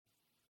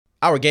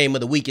Our game of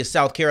the week is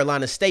South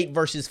Carolina State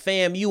versus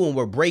FAMU, and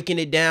we're breaking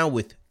it down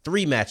with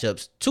 3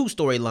 matchups, 2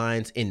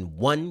 storylines, and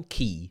 1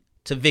 key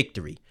to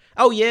victory.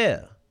 Oh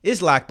yeah,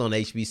 it's Locked on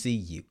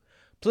HBCU.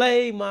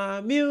 Play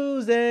my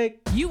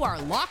music. You are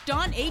Locked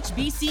on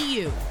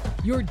HBCU,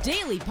 your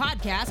daily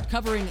podcast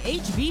covering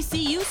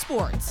HBCU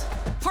sports.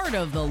 Part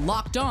of the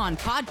Locked On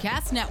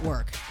Podcast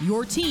Network,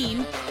 your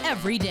team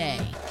every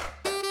day.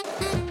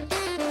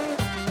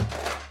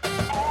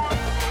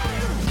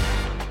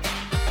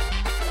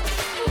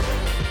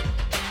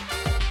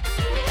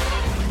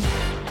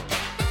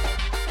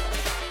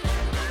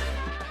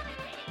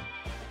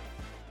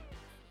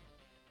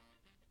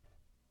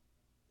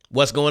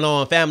 What's going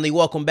on, family?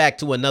 Welcome back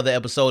to another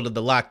episode of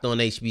the Locked on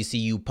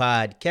HBCU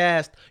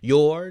podcast,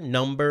 your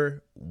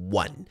number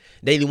 1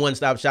 daily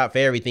one-stop shop for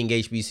everything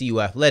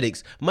HBCU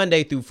athletics,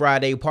 Monday through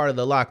Friday, part of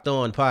the Locked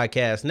On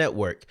Podcast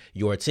Network,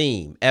 your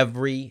team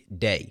every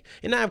day.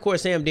 And I, of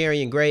course, am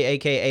Darian Gray,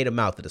 aka the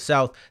Mouth of the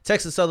South,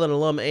 Texas Southern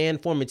alum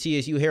and former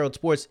TSU Herald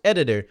Sports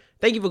editor.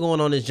 Thank you for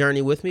going on this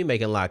journey with me,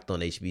 making Locked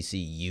on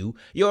HBCU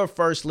your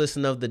first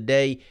listen of the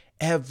day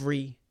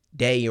every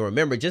day. And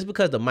remember, just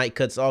because the mic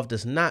cuts off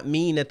does not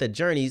mean that the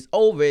journey's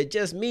over. It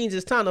just means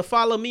it's time to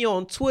follow me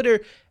on Twitter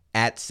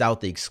at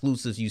South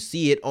Exclusives. You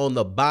see it on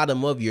the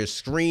bottom of your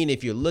screen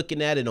if you're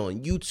looking at it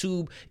on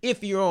YouTube,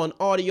 if you're on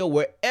audio,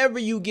 wherever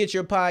you get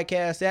your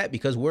podcast at,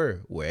 because we're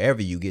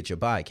wherever you get your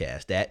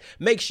podcast at.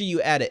 Make sure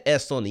you add an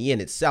S on the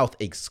end. It's South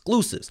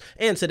Exclusives.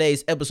 And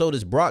today's episode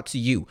is brought to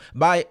you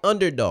by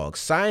Underdog.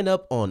 Sign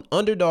up on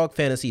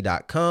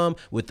UnderdogFantasy.com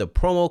with the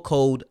promo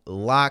code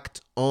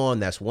Locked On.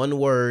 That's one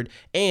word,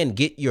 and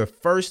get your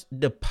first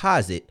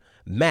deposit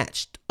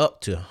matched up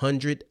to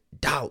 $100.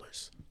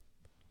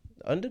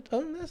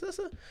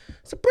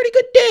 It's a pretty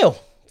good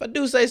deal. If I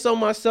do say so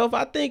myself,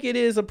 I think it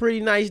is a pretty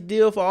nice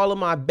deal for all of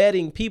my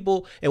betting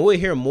people, and we'll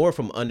hear more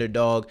from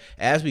Underdog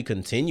as we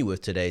continue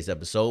with today's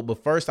episode.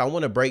 But first, I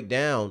want to break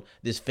down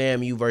this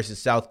FAMU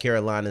versus South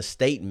Carolina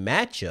State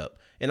matchup,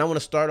 and I want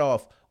to start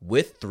off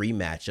with 3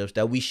 matchups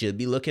that we should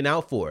be looking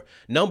out for.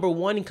 Number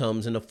 1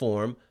 comes in the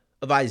form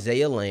of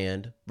Isaiah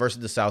Land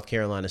versus the South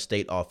Carolina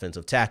State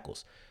offensive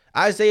tackles.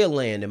 Isaiah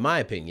Land, in my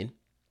opinion,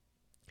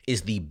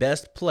 is the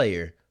best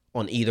player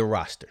on either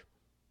roster.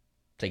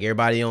 Take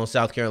everybody on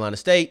South Carolina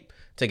State,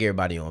 take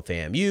everybody on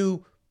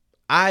FAMU.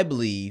 I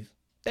believe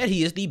that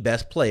he is the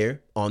best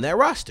player on that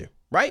roster,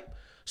 right?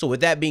 So with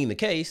that being the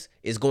case,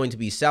 it's going to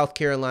be South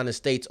Carolina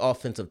State's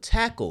offensive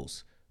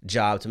tackle's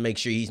job to make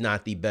sure he's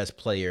not the best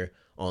player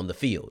on the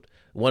field.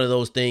 One of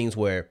those things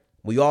where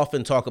we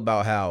often talk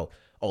about how,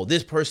 oh,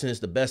 this person is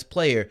the best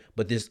player,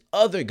 but this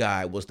other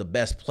guy was the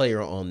best player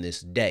on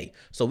this day.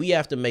 So we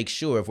have to make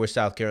sure, if we're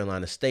South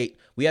Carolina State,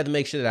 we have to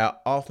make sure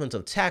that our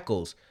offensive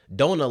tackles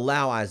don't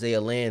allow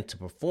Isaiah Land to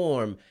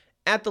perform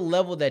at the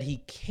level that he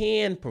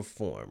can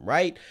perform,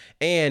 right?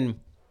 And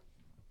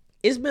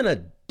it's been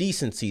a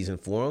decent season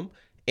for him.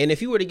 And if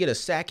he were to get a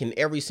sack in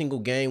every single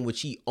game, which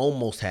he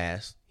almost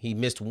has, he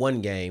missed 1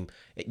 game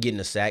at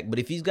getting a sack, but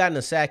if he's gotten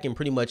a sack in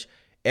pretty much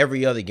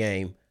every other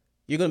game,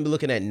 you're going to be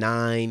looking at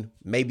 9,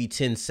 maybe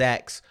 10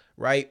 sacks,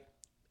 right?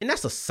 And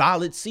that's a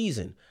solid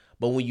season.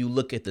 But when you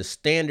look at the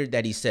standard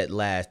that he set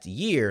last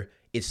year,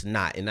 it's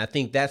not. And I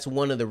think that's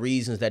one of the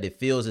reasons that it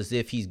feels as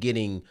if he's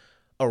getting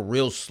a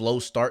real slow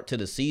start to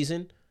the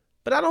season.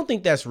 But I don't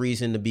think that's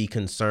reason to be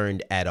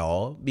concerned at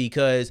all,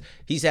 because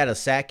he's had a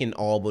sack in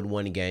all but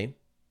 1 game.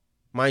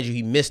 Mind you,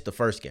 he missed the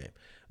first game,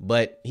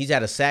 but he's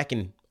had a sack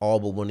in all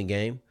but 1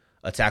 game,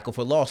 a tackle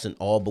for loss in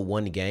all but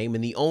 1 game.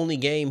 And the only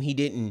game he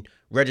didn't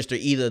register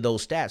either of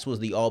those stats was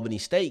the Albany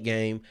State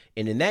game.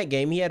 And in that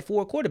game, he had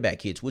 4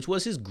 quarterback hits, which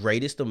was his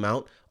greatest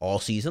amount all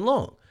season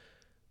long.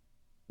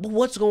 But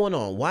what's going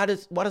on? Why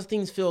does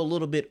things feel a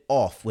little bit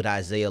off with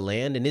Isaiah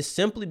Land? And it's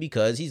simply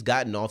because he's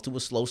gotten off to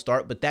a slow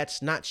start, but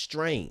that's not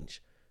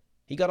strange.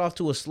 He got off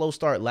to a slow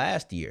start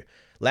last year.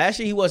 Last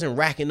year, he wasn't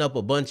racking up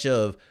a bunch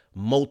of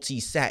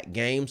multi-sack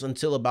games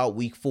until about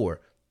week 4.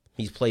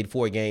 He's played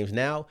 4 games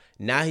now.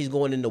 Now he's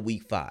going into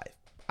week 5.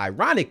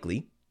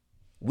 Ironically,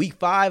 week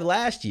 5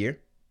 last year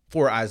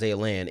for Isaiah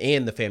Land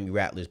and the FAMU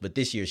Rattlers, but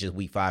this year is just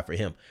week 5 for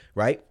him,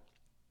 right?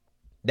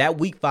 That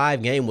week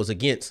 5 game was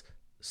against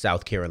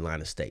South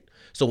Carolina State.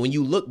 So when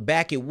you look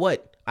back at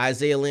what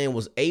Isaiah Land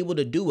was able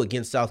to do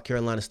against South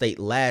Carolina State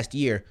last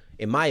year,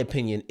 in my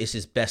opinion, it's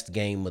his best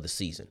game of the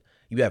season.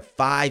 You have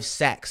 5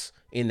 sacks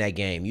in that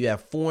game. You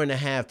have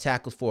 4.5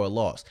 tackles for a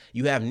loss.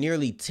 You have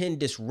nearly 10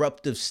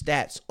 disruptive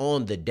stats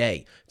on the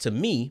day. To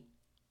me,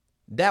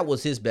 that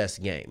was his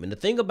best game. And the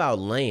thing about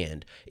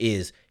Land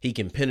is he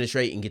can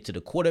penetrate and get to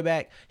the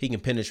quarterback. He can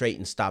penetrate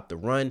and stop the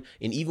run.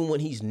 And even when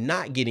he's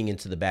not getting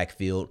into the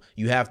backfield,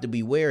 you have to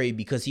be wary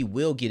because he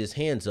will get his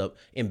hands up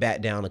and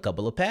bat down a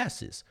couple of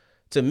passes.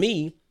 To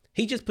me,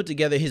 he just put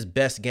together his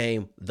best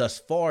game thus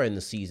far in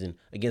the season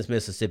against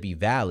Mississippi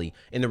Valley.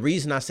 And the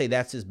reason I say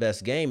that's his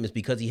best game is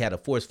because he had a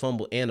forced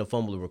fumble and a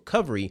fumble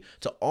recovery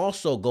to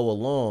also go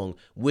along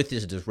with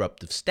his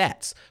disruptive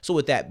stats. So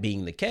with that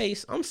being the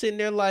case, I'm sitting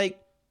there like,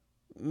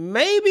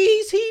 maybe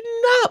he's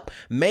heating up.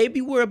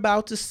 Maybe we're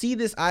about to see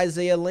this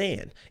Isaiah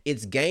land.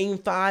 It's game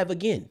 5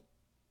 again.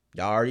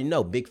 Y'all already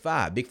know, Big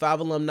 5. Big 5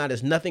 alumni,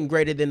 there's nothing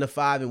greater than the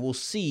 5, and we'll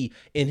see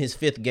in his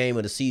 5th game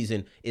of the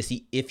season if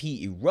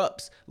he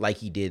erupts like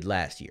he did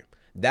last year.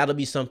 That'll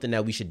be something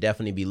that we should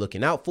definitely be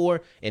looking out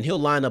for, and he'll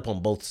line up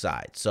on both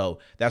sides. So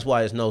that's why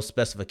there's no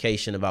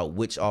specification about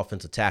which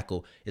offensive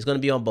tackle is going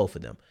to be on both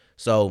of them.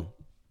 So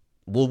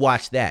we'll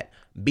watch that.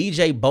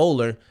 BJ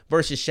Bowler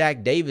versus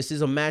Shaq Davis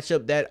is a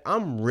matchup that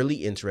I'm really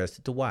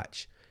interested to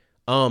watch.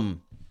 Shaq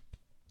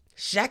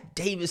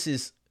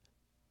Davis's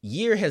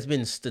year has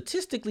been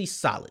statistically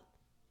solid.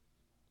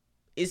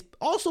 It's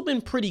also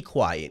been pretty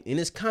quiet, and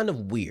it's kind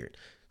of weird.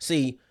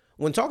 See,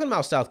 when talking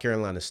about South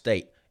Carolina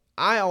State,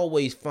 I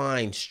always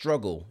find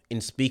struggle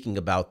in speaking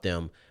about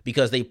them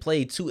because they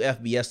played 2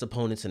 FBS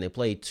opponents and they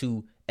played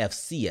 2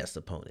 FCS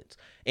opponents.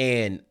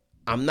 And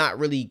I'm not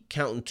really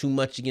counting too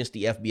much against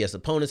the FBS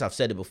opponents. I've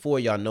said it before.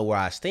 Y'all know where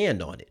I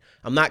stand on it.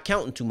 I'm not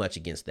counting too much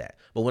against that.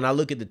 But when I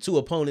look at the 2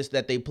 opponents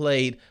that they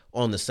played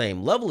on the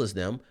same level as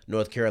them,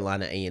 North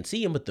Carolina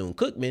A&T and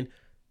Bethune-Cookman,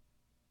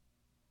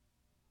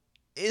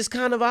 it's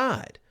kind of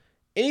odd.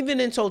 Even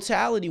in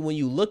totality, when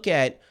you look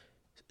at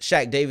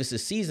Shaq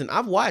Davis's season,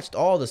 I've watched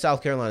all the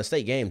South Carolina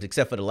State games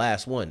except for the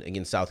last one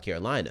against South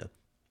Carolina.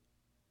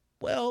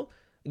 Well,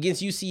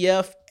 against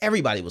UCF,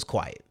 everybody was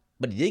quiet,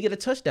 but he did get a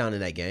touchdown in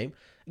that game.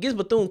 Against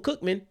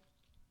Bethune-Cookman,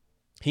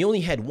 he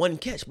only had 1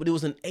 catch, but it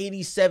was an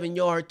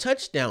 87-yard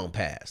touchdown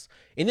pass.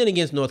 And then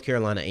against North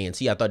Carolina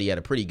A&T, I thought he had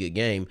a pretty good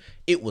game.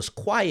 It was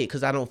quiet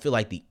because I don't feel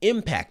like the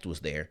impact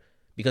was there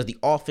because the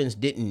offense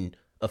didn't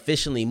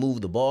officially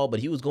move the ball, but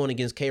he was going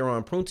against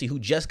Kayron Prunty, who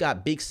just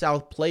got Big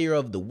South Player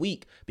of the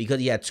Week because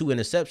he had 2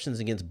 interceptions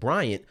against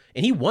Bryant,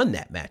 and he won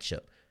that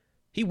matchup.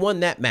 He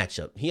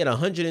had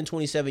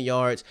 127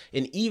 yards,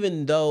 and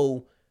even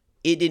though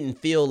it didn't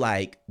feel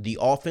like the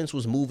offense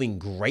was moving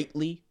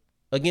greatly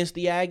against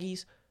the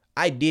Aggies,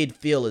 I did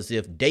feel as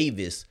if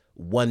Davis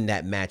won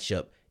that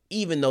matchup,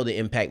 even though the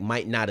impact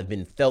might not have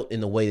been felt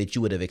in the way that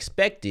you would have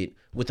expected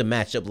with a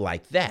matchup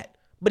like that.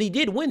 But he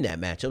did win that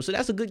matchup, so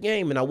that's a good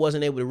game, and I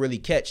wasn't able to really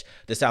catch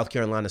the South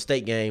Carolina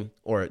State game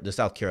or the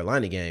South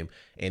Carolina game,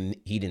 and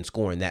he didn't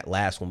score in that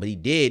last one, but he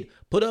did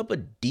put up a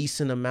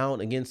decent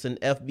amount against an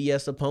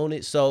FBS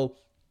opponent, so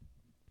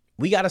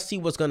we got to see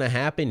what's going to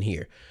happen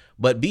here.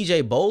 But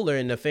BJ Bowler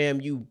and the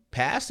FAMU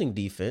passing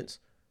defense,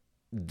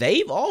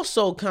 they've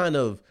also kind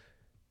of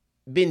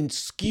been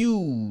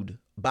skewed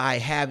by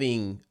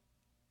having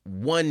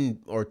 1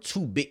 or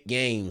 2 big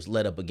games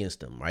led up against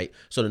them, right?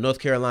 So the North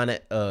Carolina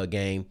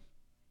game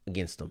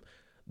against them.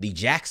 The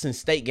Jackson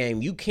State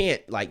game, you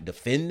can't like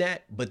defend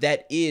that, but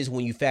that is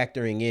when you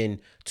factoring in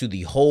to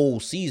the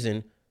whole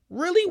season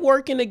really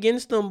working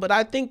against them. But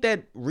I think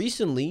that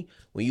recently,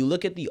 when you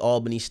look at the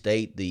Albany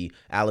State, the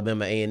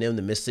Alabama A&M,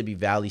 the Mississippi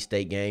Valley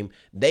State game,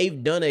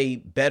 they've done a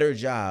better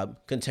job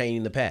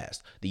containing the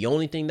pass. The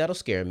only thing that'll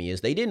scare me is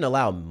they didn't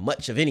allow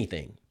much of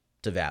anything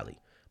to Valley,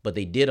 but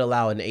they did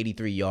allow an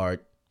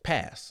 83-yard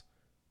pass.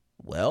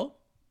 Well,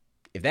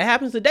 if that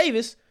happens to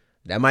Davis,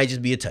 that might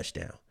just be a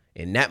touchdown.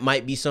 And that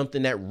might be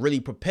something that really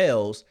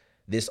propels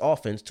this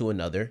offense to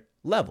another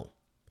level.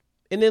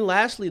 And then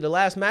lastly, the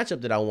last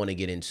matchup that I want to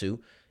get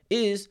into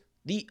is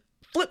the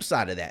flip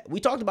side of that. We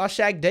talked about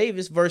Shaq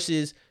Davis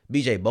versus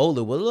BJ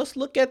Bowler. Well, let's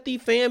look at the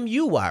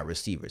FAMU wide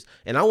receivers.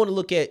 And I want to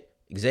look at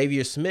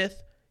Xavier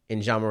Smith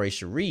and Jean-Marie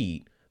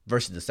Shareed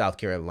versus the South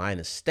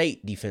Carolina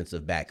State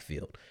defensive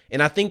backfield.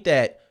 And I think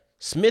that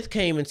Smith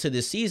came into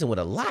this season with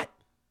a lot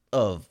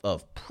of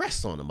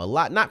press on him. A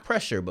lot, not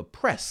pressure, but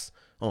press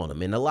on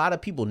him. And a lot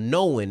of people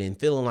knowing and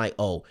feeling like,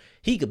 oh,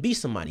 he could be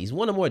somebody. He's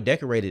one of the more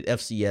decorated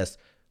FCS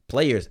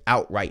players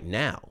out right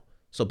now.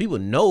 So people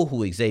know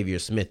who Xavier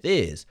Smith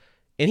is.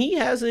 And he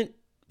hasn't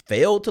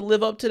failed to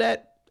live up to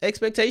that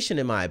expectation,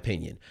 in my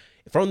opinion.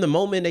 From the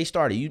moment they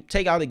started, you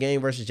take out the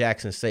game versus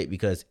Jackson State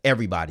because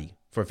everybody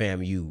for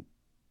FAMU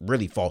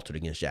really faltered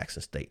against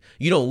Jackson State.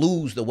 You don't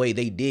lose the way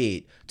they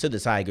did to the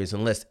Tigers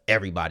unless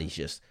everybody's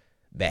just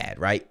bad,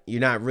 right?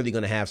 You're not really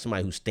going to have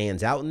somebody who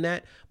stands out in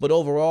that. But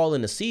overall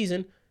in the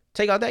season,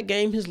 take out that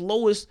game, his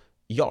lowest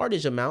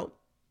yardage amount,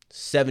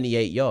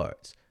 78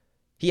 yards.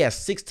 He has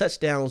 6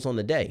 touchdowns on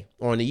the day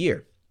or on the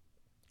year.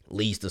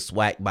 Leads the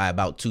SWAC by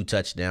about 2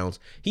 touchdowns.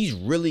 He's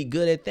really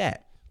good at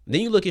that. Then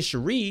you look at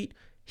Shareed.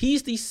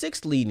 He's the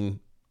 6th leading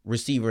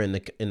receiver in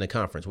the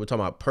conference. We're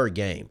talking about per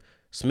game.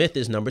 Smith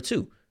is number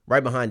 2,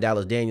 right behind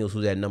Dallas Daniels,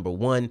 who's at number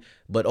 1.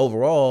 But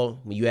overall,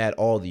 when you add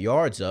all the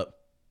yards up,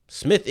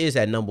 Smith is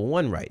at number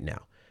 1 right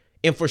now.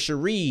 And for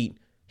Shareed,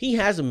 he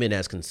hasn't been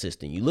as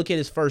consistent. You look at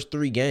his first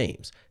 3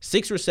 games,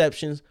 6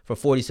 receptions for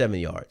 47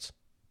 yards.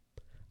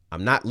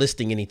 I'm not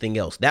listing anything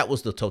else. That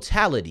was the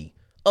totality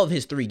of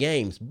his 3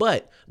 games.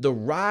 But the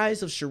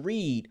rise of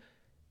Shareed,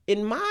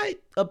 in my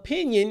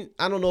opinion,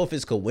 I don't know if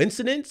it's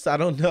coincidence. I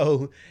don't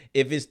know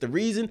if it's the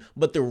reason,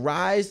 but the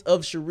rise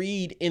of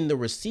Shareed in the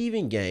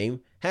receiving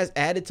game has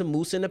added to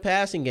Moose in the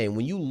passing game.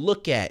 When you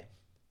look at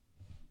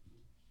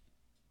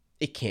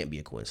it can't be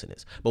a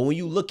coincidence. But when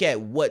you look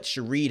at what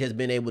Shareed has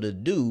been able to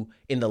do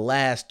in the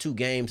last 2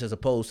 games as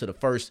opposed to the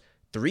first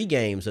 3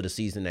 games of the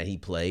season that he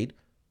played,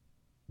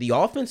 the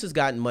offense has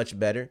gotten much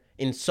better,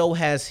 and so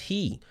has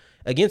he.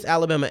 Against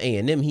Alabama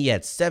A&M, he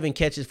had 7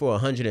 catches for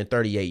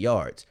 138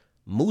 yards.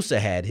 Musa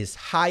had his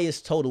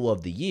highest total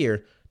of the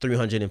year,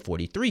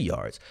 343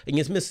 yards.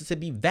 Against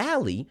Mississippi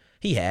Valley,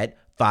 he had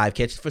 5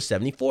 catches for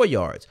 74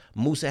 yards.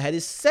 Musa had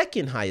his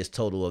second highest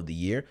total of the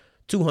year,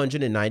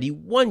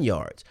 291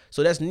 yards.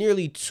 So that's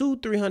nearly 2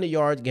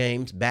 300-yard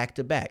games back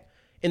to back.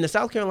 And the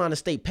South Carolina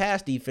State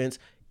pass defense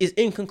is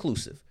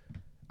inconclusive.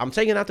 I'm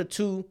taking out the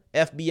 2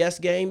 FBS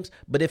games,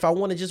 but if I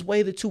want to just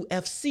weigh the 2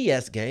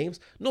 FCS games,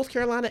 North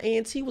Carolina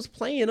A&T was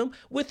playing them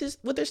with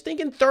their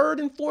stinking 3rd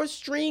and 4th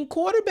string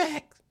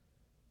quarterback.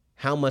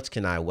 How much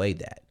can I weigh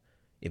that?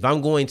 If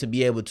I'm going to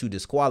be able to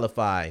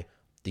disqualify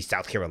the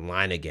South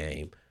Carolina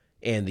game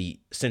and the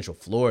Central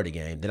Florida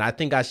game, then I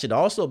think I should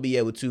also be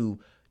able to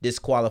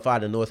disqualify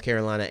the North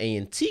Carolina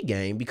A&T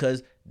game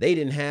because they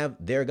didn't have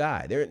their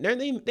guy. They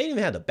didn't even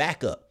have the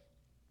backup.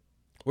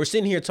 We're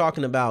sitting here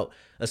talking about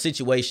a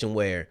situation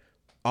where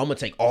I'm going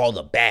to take all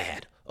the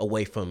bad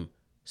away from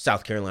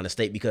South Carolina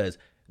State because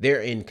they're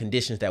in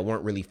conditions that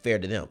weren't really fair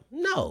to them.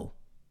 No,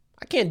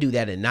 I can't do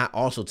that and not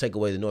also take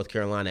away the North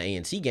Carolina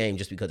A&T game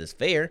just because it's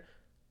fair.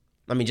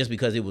 I mean, just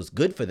because it was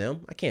good for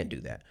them. I can't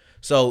do that.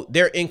 So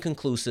they're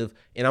inconclusive,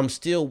 and I'm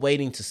still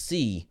waiting to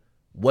see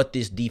what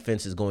this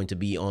defense is going to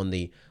be on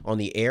the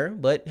air.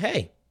 But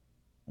hey,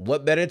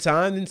 what better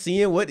time than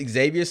seeing what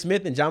Xavier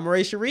Smith and John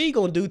Murray Shareed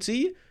going to do to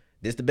you?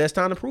 This is the best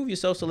time to prove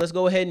yourself, so let's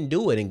go ahead and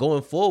do it. And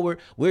going forward,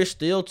 we're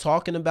still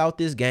talking about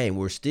this game.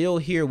 We're still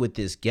here with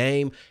this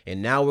game,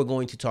 and now we're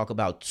going to talk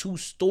about 2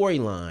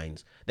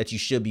 storylines that you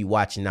should be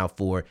watching out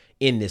for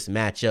in this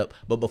matchup.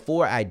 But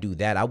before I do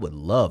that, I would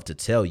love to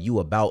tell you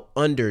about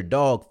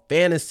Underdog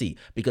Fantasy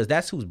because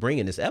that's who's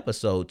bringing this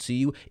episode to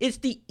you. It's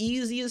the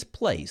easiest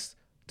place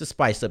to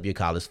spice up your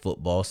college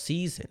football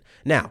season.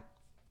 Now,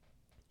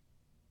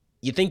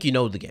 you think you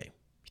know the game.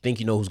 You think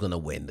you know who's going to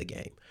win the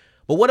game.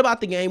 But what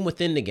about the game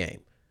within the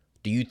game?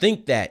 Do you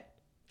think that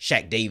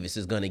Shaq Davis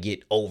is going to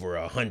get over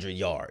 100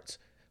 yards?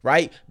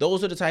 Right?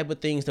 Those are the type of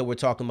things that we're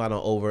talking about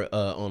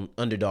on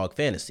Underdog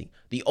Fantasy.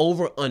 The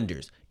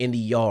over-unders in the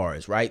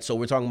yards, right? So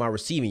we're talking about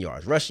receiving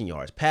yards, rushing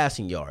yards,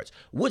 passing yards.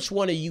 Which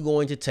one are you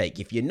going to take?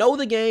 If you know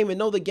the game and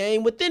know the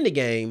game within the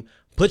game,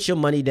 put your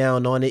money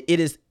down on it. It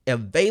is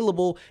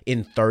available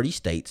in 30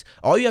 states.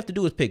 All you have to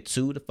do is pick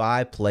 2 to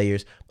 5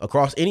 players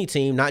across any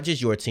team, not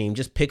just your team.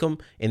 Just pick them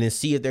and then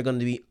see if they're going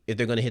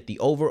to hit the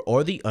over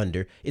or the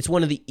under. It's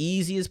one of the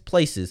easiest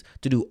places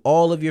to do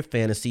all of your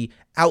fantasy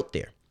out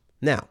there.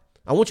 Now,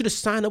 I want you to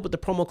sign up with the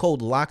promo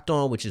code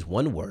LOCKEDON, which is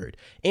one word,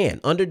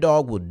 and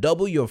Underdog will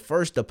double your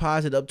first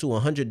deposit up to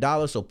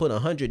 $100, so put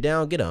 $100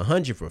 down, get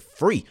 $100 for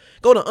free.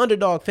 Go to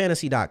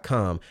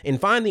UnderdogFantasy.com and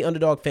find the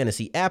Underdog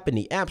Fantasy app in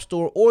the App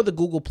Store or the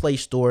Google Play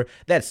Store.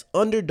 That's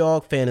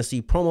Underdog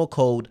Fantasy, promo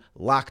code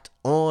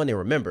LOCKEDON, and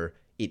remember,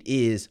 it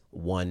is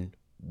one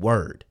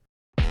word.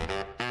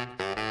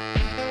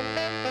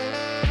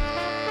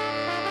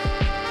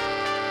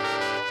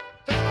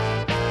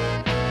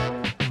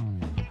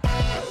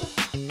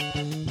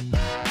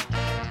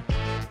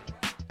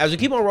 As we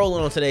keep on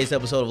rolling on today's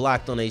episode of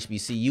Locked on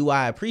HBCU,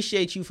 I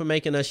appreciate you for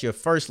making us your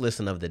first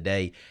listen of the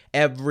day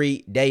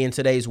every day. And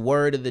today's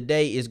word of the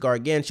day is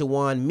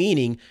gargantuan,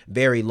 meaning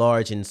very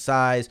large in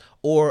size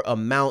or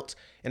amount.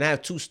 And I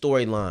have 2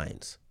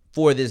 storylines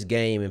for this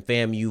game in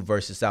FAMU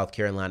versus South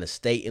Carolina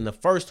State. And the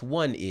first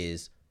one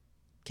is,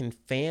 can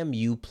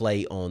FAMU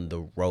play on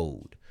the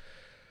road?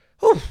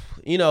 Whew.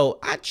 You know,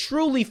 I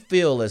truly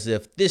feel as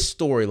if this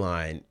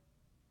storyline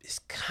is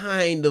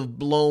kind of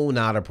blown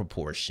out of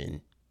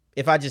proportion.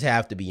 If I just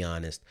have to be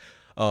honest,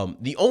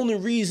 the only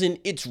reason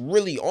it's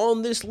really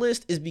on this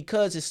list is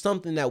because it's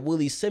something that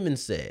Willie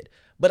Simmons said.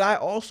 But I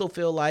also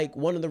feel like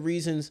one of the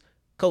reasons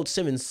Coach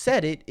Simmons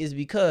said it is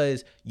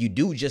because you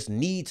do just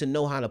need to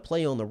know how to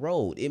play on the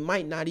road. It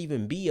might not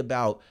even be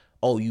about,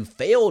 oh, you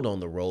failed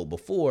on the road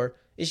before.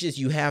 It's just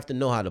you have to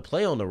know how to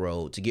play on the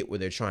road to get where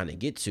they're trying to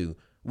get to,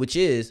 which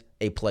is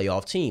a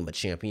playoff team, a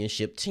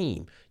championship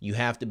team. You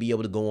have to be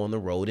able to go on the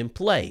road and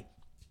play.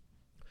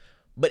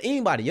 But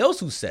anybody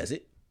else who says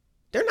it,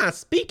 they're not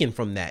speaking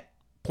from that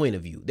point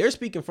of view. They're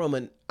speaking from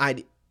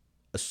I'm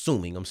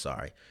assuming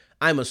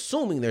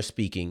they're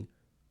speaking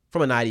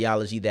from an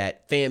ideology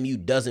that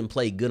FAMU doesn't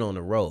play good on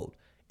the road.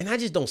 And I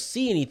just don't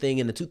see anything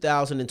in the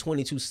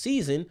 2022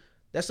 season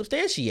that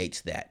substantiates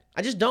that.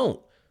 I just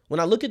don't. When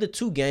I look at the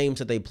 2 games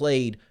that they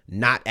played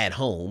not at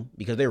home,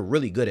 because they're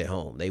really good at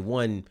home. They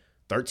won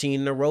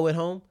 13 in a row at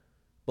home.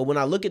 But when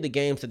I look at the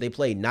games that they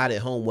played not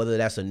at home, whether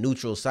that's a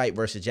neutral site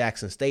versus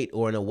Jackson State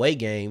or an away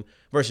game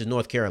versus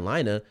North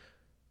Carolina,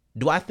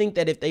 do I think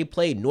that if they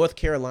played North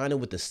Carolina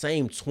with the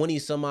same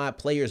 20-some-odd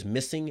players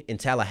missing in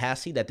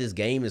Tallahassee, that this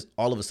game is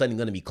all of a sudden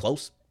going to be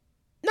close?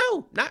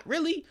 No, not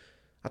really.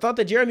 I thought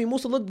that Jeremy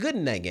Musa looked good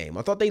in that game.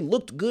 I thought they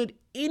looked good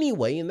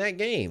anyway in that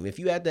game. If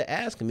you had to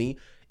ask me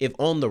if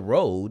on the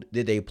road,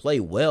 did they play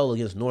well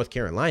against North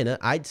Carolina,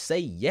 I'd say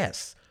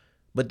yes.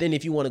 But then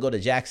if you want to go to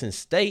Jackson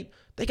State,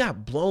 they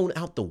got blown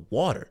out the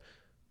water.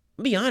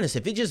 Be honest,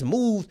 if it just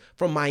moved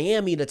from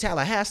Miami to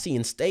Tallahassee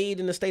and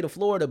stayed in the state of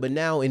Florida, but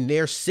now in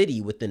their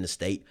city within the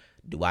state,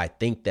 do I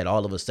think that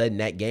all of a sudden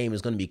that game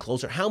is going to be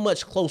closer? How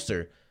much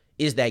closer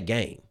is that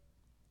game?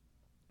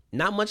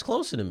 Not much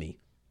closer to me.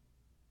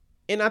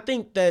 And I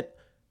think that,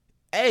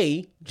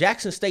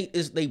 Jackson State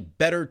is a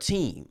better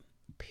team,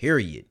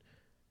 period.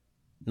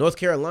 North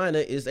Carolina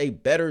is a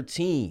better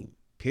team,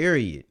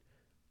 period.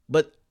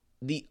 But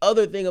the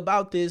other thing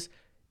about this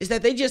is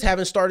that they just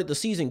haven't started the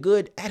season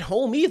good at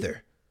home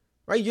either.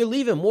 Right? You're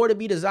leaving more to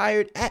be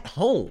desired at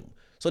home.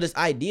 So this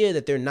idea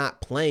that they're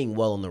not playing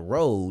well on the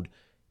road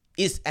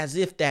is as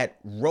if that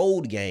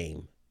road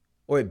game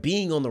or it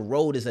being on the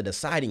road is a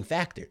deciding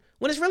factor,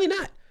 when it's really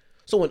not.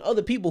 So when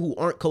other people who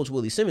aren't Coach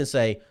Willie Simmons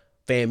say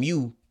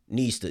FAMU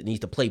needs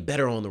to play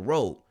better on the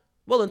road,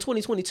 well, in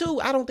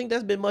 2022, I don't think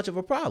that's been much of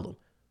a problem.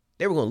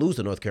 They were going to lose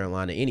to North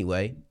Carolina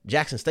anyway.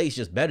 Jackson State's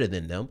just better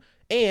than them,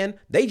 and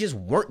they just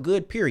weren't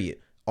good, period.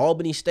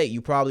 Albany State,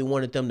 you probably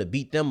wanted them to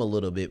beat them a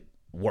little bit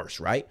worse,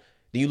 right?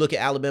 Then you look at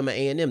Alabama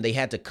A&M, they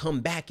had to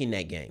come back in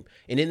that game.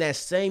 And in that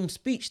same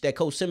speech that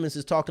Coach Simmons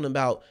is talking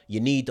about,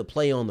 you need to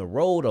play on the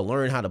road or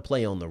learn how to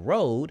play on the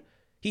road,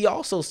 he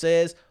also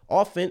says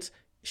offense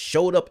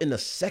showed up in the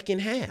second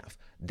half.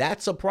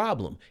 That's a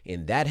problem.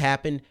 And that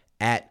happened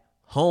at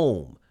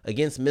home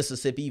against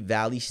Mississippi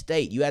Valley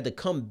State. You had to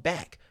come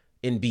back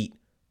and beat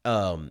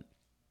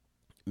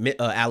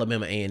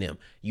Alabama A&M.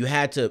 You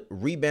had to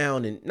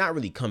rebound and not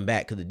really come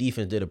back because the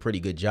defense did a pretty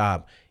good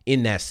job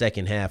in that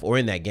second half or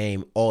in that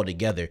game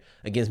altogether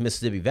against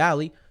Mississippi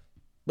Valley.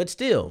 But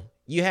still,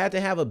 you had to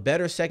have a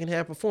better second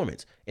half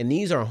performance. And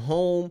these are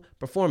home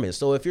performances.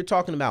 So if you're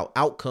talking about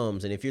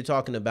outcomes and if you're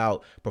talking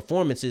about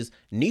performances,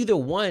 neither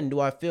one do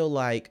I feel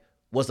like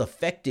was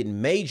affected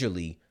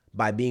majorly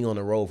by being on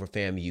the road for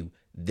FAMU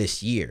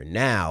this year.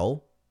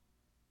 Now,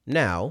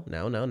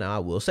 I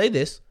will say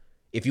this.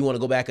 If you want to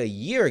go back a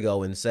year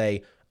ago and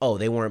say, oh,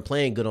 they weren't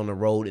playing good on the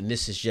road and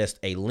this is just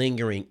a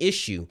lingering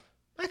issue,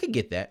 I could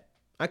get that.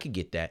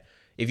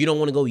 If you don't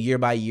want to go year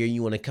by year,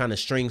 you want to kind of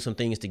string some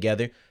things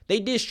together. They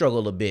did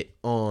struggle a bit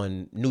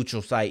on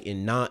neutral site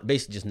in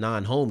basically just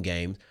non-home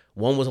games.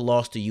 One was a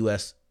loss to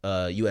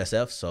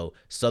USF, so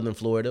Southern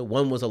Florida.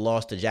 One was a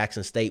loss to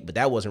Jackson State, but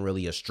that wasn't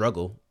really a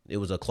struggle. It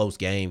was a close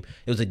game.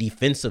 It was a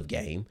defensive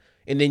game.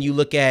 And then you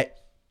look at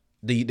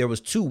there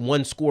was 2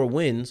 one-score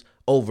wins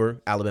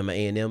over Alabama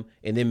A&M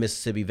and then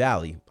Mississippi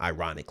Valley,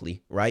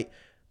 ironically, right?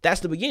 That's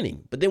the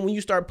beginning. But then when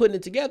you start putting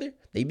it together,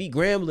 they beat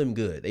Grambling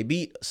good. They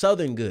beat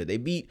Southern good. They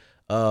beat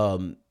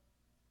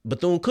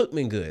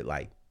Bethune-Cookman good.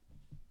 Like,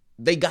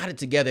 they got it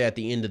together at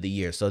the end of the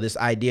year. So this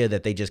idea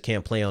that they just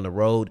can't play on the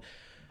road,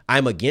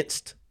 I'm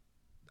against.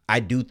 I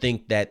do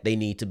think that they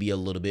need to be a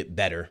little bit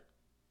better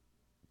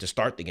to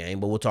start the game,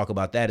 but we'll talk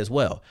about that as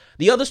well.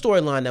 The other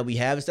storyline that we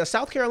have is that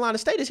South Carolina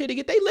State is here to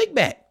get their lick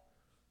back.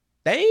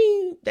 They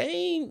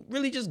ain't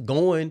really just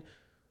going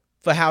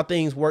for how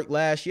things worked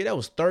last year. That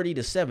was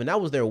 30-7.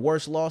 That was their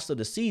worst loss of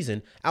the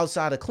season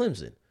outside of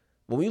Clemson.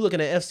 When we looking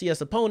at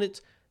FCS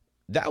opponents,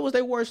 that was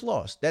their worst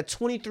loss. That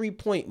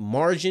 23-point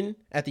margin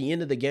at the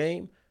end of the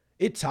game,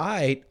 it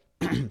tied,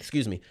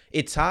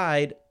 it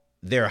tied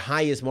their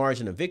highest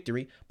margin of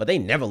victory, but they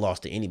never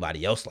lost to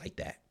anybody else like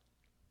that.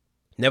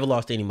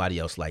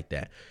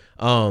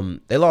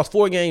 They lost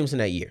 4 games in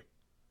that year.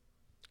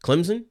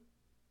 Clemson,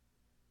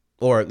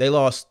 they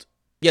lost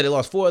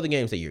 4 other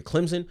games that year.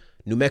 Clemson,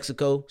 New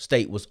Mexico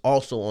State was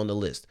also on the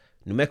list.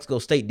 New Mexico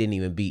State didn't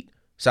even beat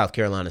South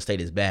Carolina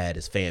State as bad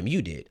as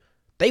FAMU did.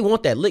 They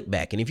want that lick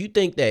back. And if you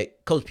think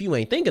that Coach Pugh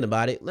ain't thinking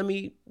about it, let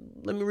me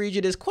read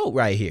you this quote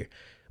right here.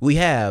 We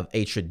have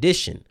a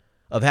tradition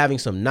of having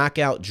some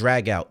knockout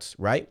dragouts,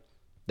 right?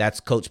 That's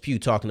Coach Pugh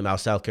talking about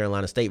South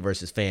Carolina State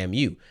versus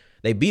FAMU.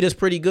 They beat us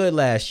pretty good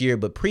last year,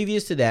 but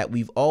previous to that,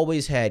 we've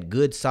always had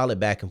good, solid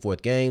back and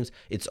forth games.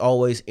 It's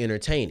always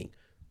entertaining.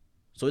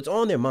 So it's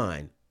on their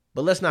mind.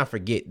 But let's not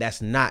forget,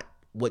 that's not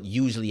what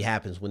usually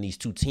happens when these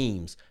two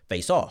teams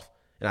face off.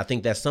 And I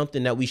think that's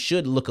something that we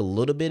should look a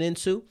little bit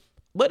into.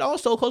 But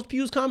also, Coach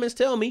Pugh's comments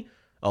tell me,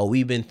 oh,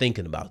 we've been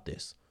thinking about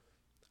this.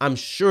 I'm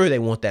sure they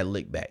want that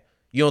lick back.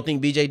 You don't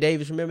think B.J.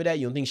 Davis remember that?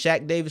 You don't think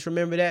Shaq Davis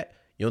remember that?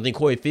 You don't think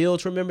Corey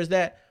Fields remembers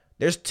that?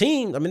 There's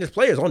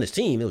players on this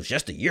team. It was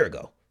just a year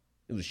ago.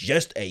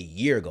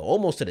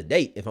 Almost to the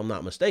date, if I'm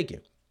not mistaken.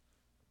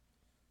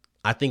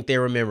 I think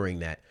they're remembering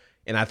that.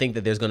 And I think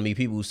that there's going to be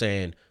people who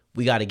saying,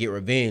 we got to get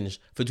revenge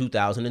for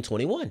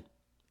 2021.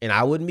 And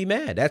I wouldn't be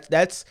mad.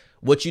 That's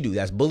what you do.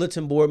 That's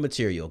bulletin board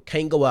material.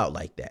 Can't go out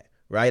like that,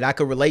 right? I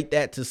could relate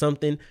that to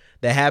something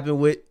that happened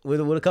with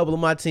a couple of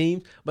my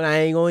teams, but I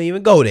ain't going to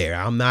even go there.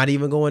 I'm not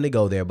even going to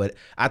go there. But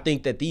I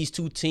think that these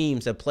two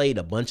teams have played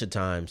a bunch of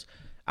times.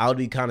 I would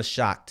be kind of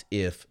shocked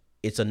if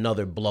it's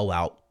another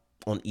blowout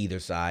on either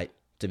side,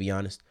 to be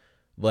honest.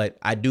 But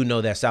I do know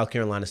that South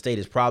Carolina State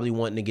is probably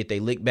wanting to get their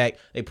lick back.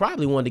 They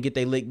probably wanted to get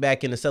their lick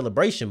back in the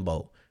Celebration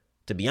Bowl.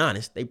 To be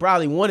honest, they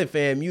probably wanted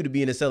FAMU to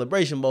be in the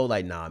celebration mode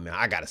like, nah, man,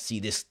 I got to see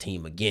this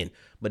team again.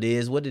 But it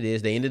is what it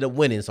is. They ended up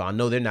winning, so I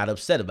know they're not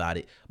upset about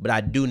it. But I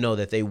do know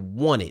that they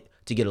wanted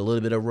to get a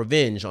little bit of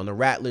revenge on the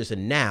Rattlers,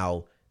 and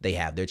now they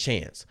have their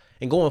chance.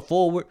 And going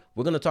forward,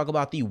 we're going to talk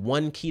about the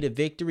one key to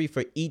victory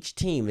for each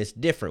team. It's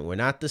different. We're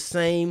not the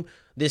same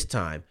this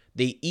time.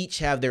 They each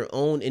have their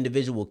own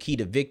individual key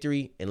to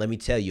victory, and let me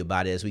tell you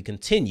about it as we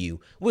continue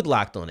with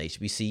Locked On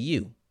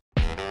HBCU.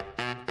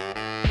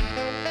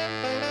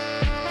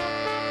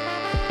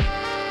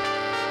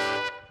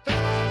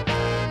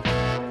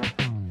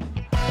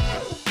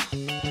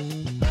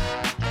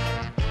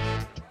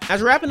 As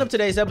we're wrapping up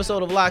today's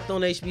episode of Locked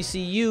On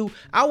HBCU,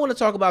 I want to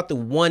talk about the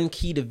one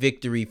key to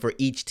victory for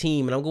each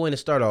team, and I'm going to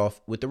start off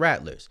with the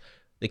Rattlers.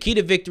 The key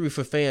to victory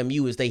for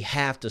FAMU is they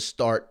have to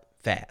start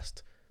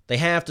fast. They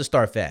have to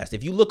start fast.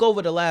 If you look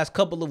over the last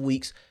couple of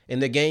weeks in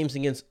their games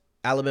against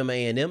Alabama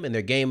A&M and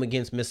their game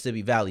against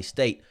Mississippi Valley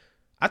State,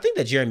 I think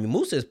that Jeremy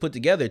Musa has put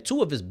together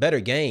two of his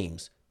better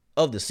games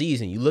of the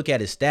season. You look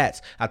at his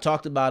stats. I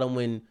talked about him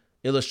when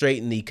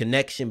illustrating the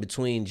connection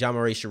between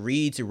Jamaray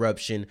Shareed's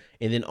eruption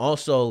and then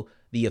also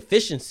the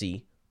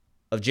efficiency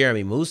of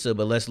Jeremy Musa,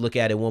 but let's look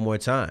at it one more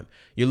time.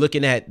 You're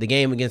looking at the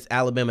game against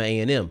Alabama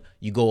A&M,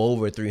 you go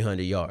over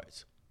 300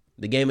 yards.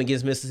 The game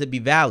against Mississippi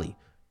Valley,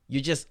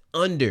 you're just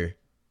under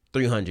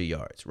 300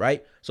 yards,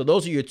 right? So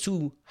those are your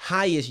two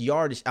highest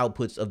yardage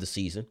outputs of the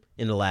season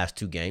in the last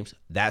two games.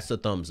 That's a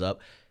thumbs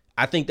up.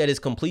 I think that his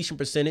completion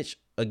percentage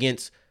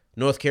against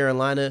North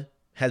Carolina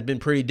has been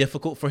pretty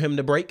difficult for him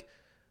to break,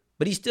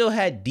 but he still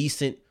had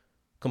decent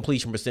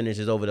completion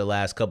percentages over the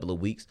last couple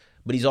of weeks,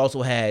 but he's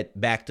also had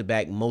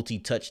back-to-back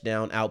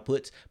multi-touchdown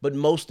outputs. But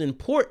most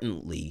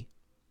importantly,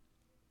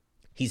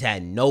 he's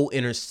had no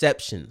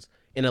interceptions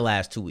in the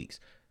last 2 weeks.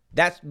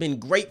 That's been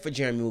great for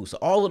Jeremy Musa.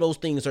 All of those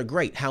things are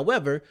great.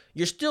 However,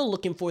 you're still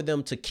looking for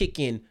them to kick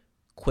in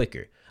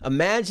quicker.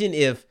 Imagine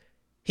if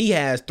he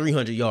has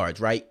 300 yards,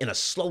 right, in a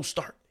slow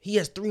start. He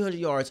has 300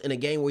 yards in a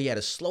game where he had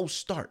a slow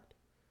start.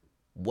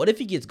 What if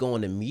he gets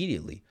going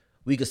immediately?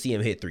 We could see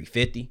him hit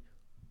 350,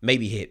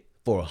 maybe hit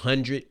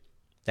 400.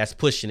 That's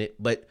pushing it,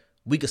 but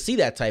we could see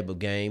that type of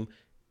game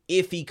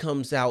if he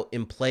comes out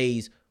and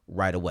plays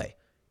right away.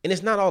 And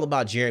it's not all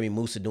about Jeremy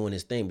Musa doing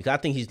his thing, because I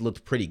think he's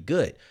looked pretty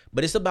good,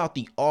 but it's about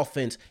the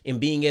offense and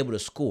being able to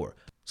score.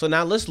 So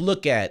now let's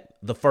look at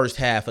the first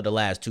half of the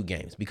last two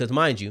games, because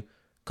mind you,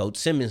 Coach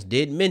Simmons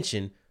did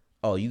mention,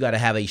 oh, you got to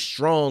have a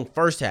strong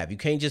first half. You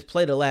can't just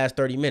play the last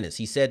 30 minutes.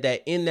 He said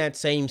that in that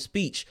same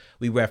speech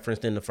we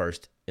referenced in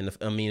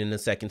the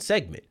second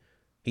segment.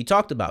 He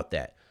talked about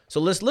that. So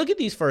let's look at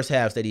these first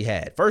halves that he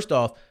had. First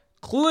off,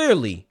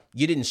 clearly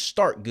you didn't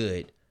start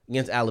good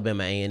against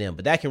Alabama A&M,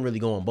 but that can really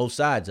go on both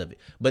sides of it.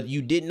 But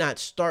you did not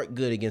start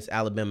good against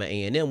Alabama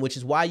A&M, which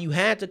is why you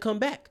had to come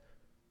back.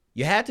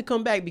 You had to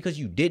come back because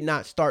you did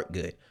not start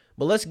good.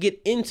 But let's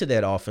get into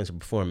that offensive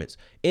performance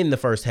in the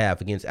first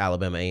half against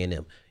Alabama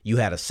A&M. You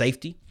had a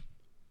safety.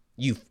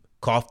 You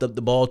coughed up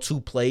the ball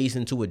 2 plays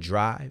into a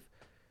drive,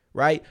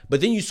 right? But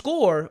then you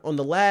score on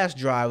the last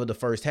drive of the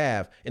first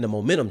half, and the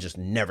momentum just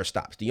never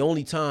stops. The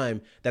only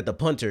time that the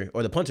punter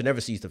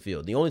never sees the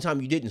field. The only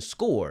time you didn't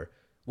score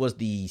was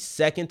the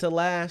second to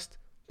last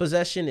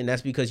possession, and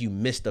that's because you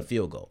missed the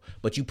field goal.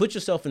 But you put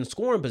yourself in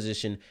scoring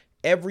position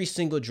every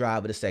single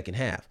drive of the second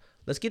half.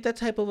 Let's get that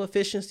type of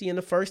efficiency in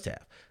the first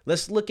half.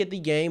 Let's look at the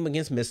game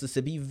against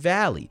Mississippi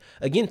Valley.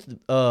 Against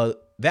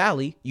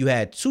Valley, you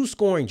had 2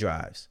 scoring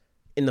drives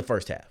in the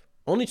first half.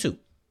 Only 2.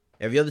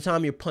 Every other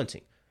time you're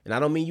punting. And I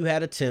don't mean you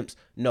had attempts.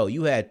 No,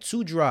 you had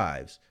 2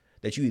 drives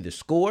that you either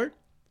scored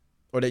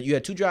or that you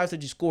had 2 drives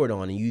that you scored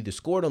on, and you either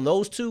scored on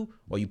those 2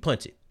 or you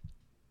punted.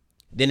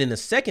 Then in the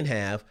second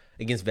half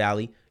against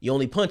Valley, you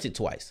only punted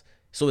twice.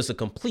 So it's a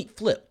complete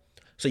flip.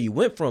 So you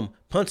went from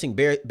punting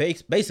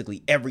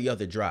basically every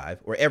other drive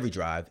or every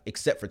drive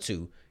except for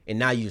 2, and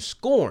now you're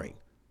scoring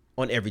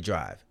on every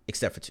drive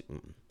except for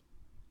 2.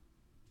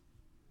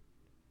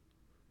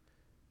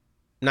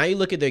 Now you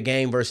look at their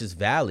game versus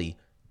Valley,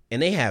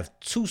 and they have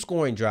 2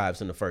 scoring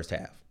drives in the first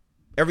half.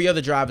 Every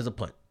other drive is a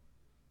punt.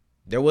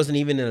 There wasn't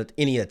even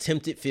any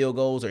attempted field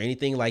goals or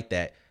anything like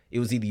that. It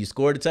was either you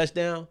scored a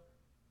touchdown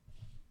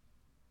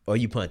or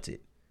you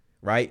punted,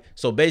 right?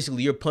 So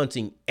basically you're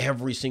punting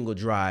every single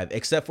drive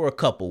except for a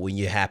couple when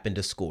you happen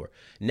to score.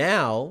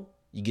 Now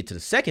you get to the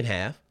second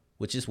half,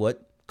 which is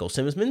what Coach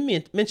Simmons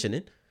been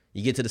mentioning.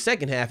 You get to the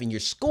second half and you're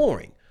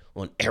scoring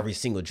on every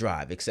single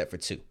drive except for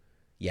 2.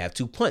 You have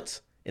 2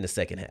 punts in the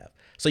second half.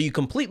 So you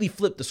completely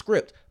flip the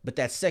script, but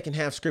that second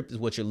half script is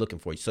what you're looking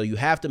for. So you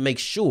have to make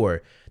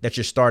sure that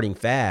you're starting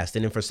fast.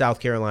 And then for South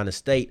Carolina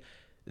State,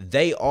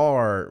 they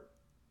are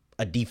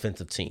a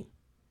defensive team.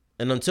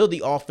 And until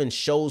the offense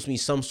shows me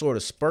some sort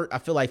of spurt, I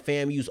feel like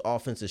FAMU's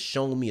offense has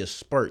shown me a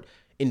spurt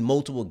in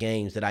multiple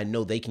games that I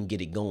know they can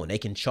get it going. They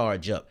can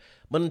charge up.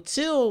 But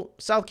until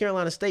South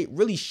Carolina State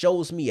really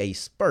shows me a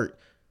spurt,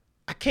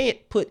 I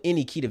can't put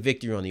any key to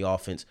victory on the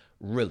offense,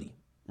 really,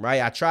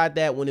 right? I tried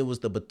that when it was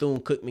the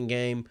Bethune-Cookman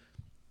game.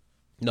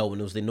 No,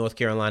 when it was the North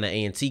Carolina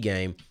A&T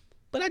game.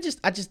 But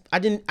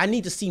I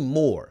need to see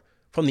more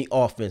from the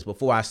offense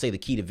before I say the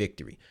key to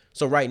victory.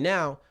 So right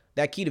now,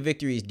 that key to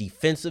victory is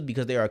defensive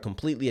because they are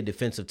completely a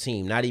defensive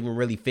team, not even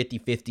really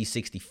 50-50,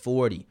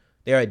 60-40.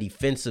 They're a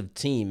defensive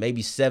team,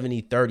 maybe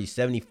 70-30,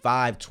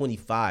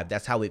 75-25.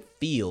 That's how it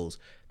feels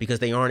because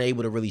they aren't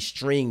able to really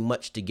string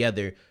much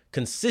together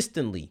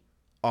consistently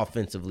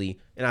offensively.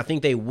 And I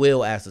think they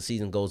will as the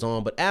season goes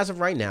on. But as of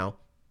right now,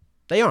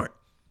 they aren't.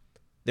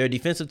 They're a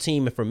defensive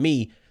team. And for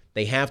me,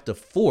 they have to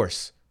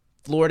force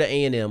Florida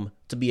A&M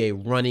to be a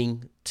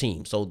running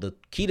team. So the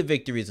key to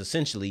victory is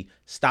essentially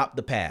stop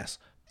the pass,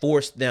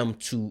 force them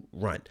to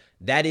run.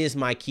 That is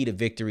my key to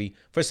victory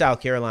for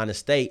South Carolina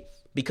State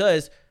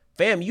because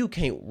FAMU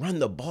can't run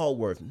the ball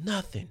worth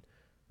nothing.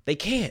 They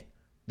can't.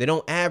 They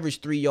don't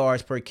average 3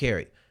 yards per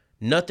carry.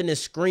 Nothing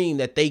is screamed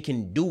that they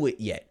can do it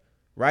yet,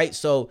 right?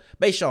 So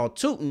Bashaw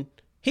Tootin,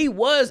 he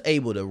was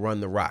able to run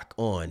the rock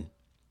on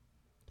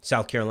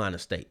South Carolina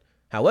State.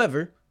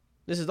 However,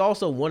 this is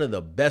also one of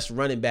the best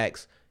running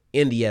backs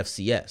in the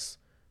FCS.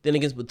 Then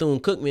against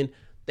Bethune-Cookman,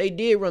 they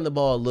did run the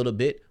ball a little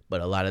bit,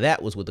 but a lot of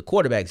that was with the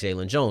quarterback,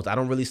 Jalen Jones. I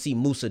don't really see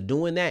Musa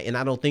doing that, and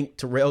I don't think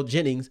Terrell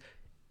Jennings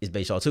is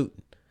Bashaw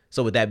Tootin.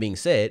 So with that being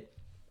said,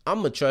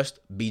 I'm going to trust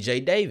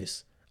B.J.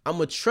 Davis. I'm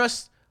going to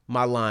trust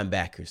my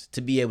linebackers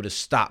to be able to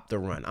stop the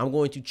run. I'm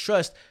going to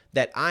trust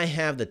that I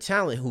have the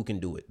talent who can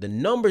do it. The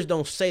numbers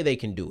don't say they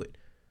can do it,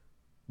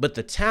 but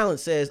the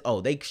talent says,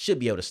 oh, they should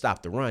be able to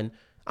stop the run.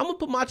 I'm going to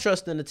put my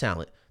trust in the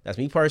talent. That's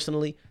me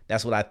personally.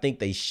 That's what I think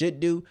they should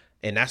do,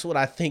 and that's what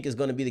I think is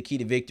going to be the key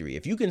to victory.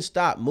 If you can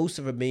stop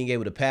Musa from being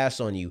able to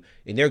pass on you,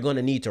 and they're going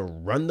to need to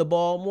run the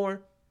ball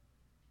more,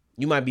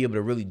 you might be able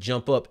to really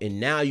jump up, and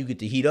now you get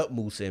to heat up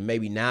Musa, and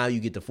maybe now you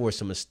get to force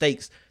some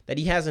mistakes that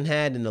he hasn't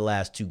had in the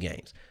last 2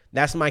 games.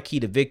 That's my key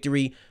to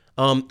victory.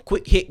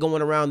 Quick hit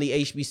going around the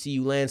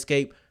HBCU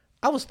landscape.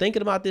 I was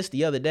thinking about this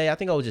the other day. I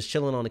think I was just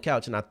chilling on the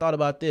couch, and I thought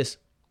about this.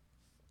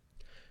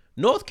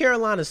 North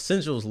Carolina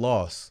Central's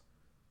loss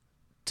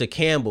to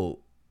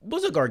Campbell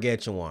was a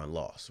gargantuan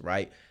loss,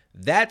 right?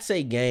 That's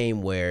a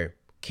game where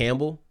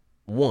Campbell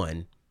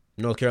won.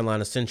 North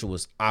Carolina Central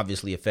was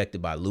obviously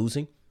affected by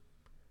losing.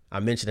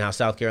 I mentioned how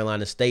South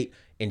Carolina State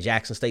and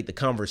Jackson State, the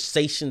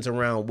conversations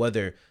around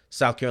whether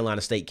South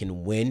Carolina State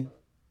can win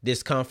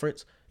this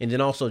conference, and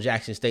then also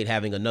Jackson State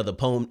having another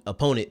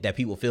opponent that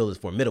people feel is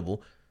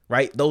formidable,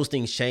 right? Those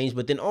things changed,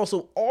 but then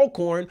also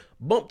Alcorn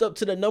bumped up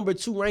to the number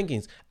 2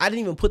 rankings. I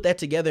didn't even put that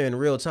together in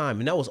real time,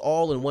 and that was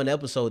all in one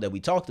episode that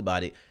we talked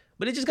about it,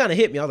 but it just kind of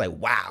hit me. I was like,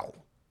 wow,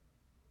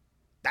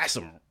 that's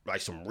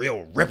some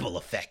real ripple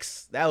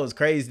effects. That was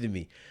crazy to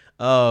me.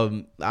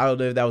 I don't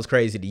know if that was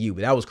crazy to you,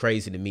 but that was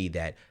crazy to me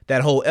that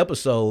whole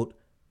episode,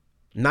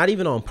 not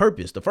even on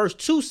purpose. The first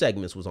 2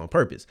 segments was on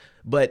purpose,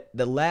 but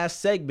the last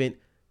segment,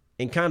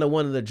 and kind of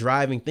one of the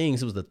driving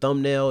things, it was the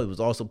thumbnail, it was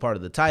also part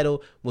of the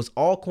title, was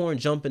Alcorn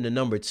jumping to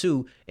number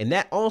 2. And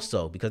that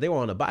also, because they were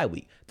on a bye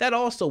week, that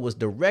also was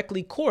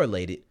directly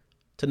correlated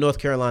to North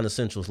Carolina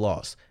Central's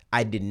loss.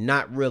 I did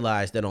not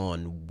realize that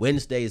on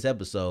Wednesday's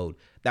episode,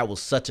 that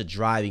was such a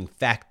driving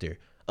factor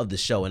of the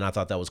show, and I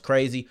thought that was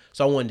crazy.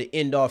 So I wanted to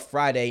end off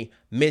Friday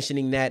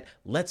mentioning that.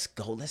 Let's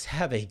go. Let's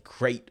have a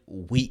great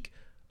week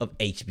of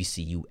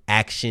HBCU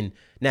action.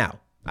 Now,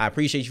 I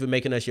appreciate you for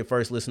making us your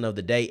first listen of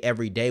the day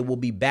every day. We'll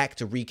be back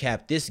to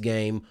recap this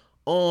game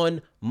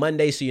on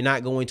Monday, so you're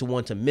not going to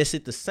want to miss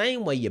it. The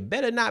same way, you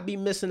better not be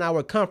missing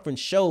our conference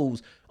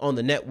shows on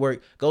the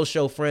network. Go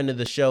show friend of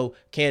the show,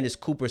 Candace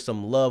Cooper,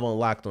 some love on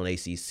Locked on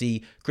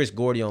ACC, Chris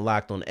Gordy on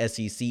Locked on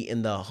SEC,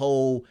 and the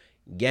whole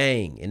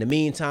gang. In the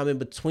meantime, in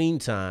between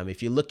time,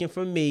 if you're looking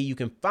for me, you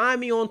can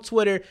find me on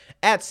Twitter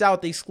at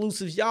South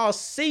Exclusives. Y'all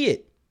see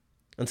it.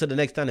 Until the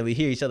next time that we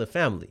hear each other,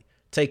 family,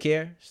 take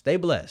care, stay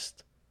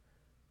blessed.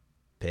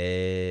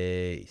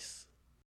 Peace.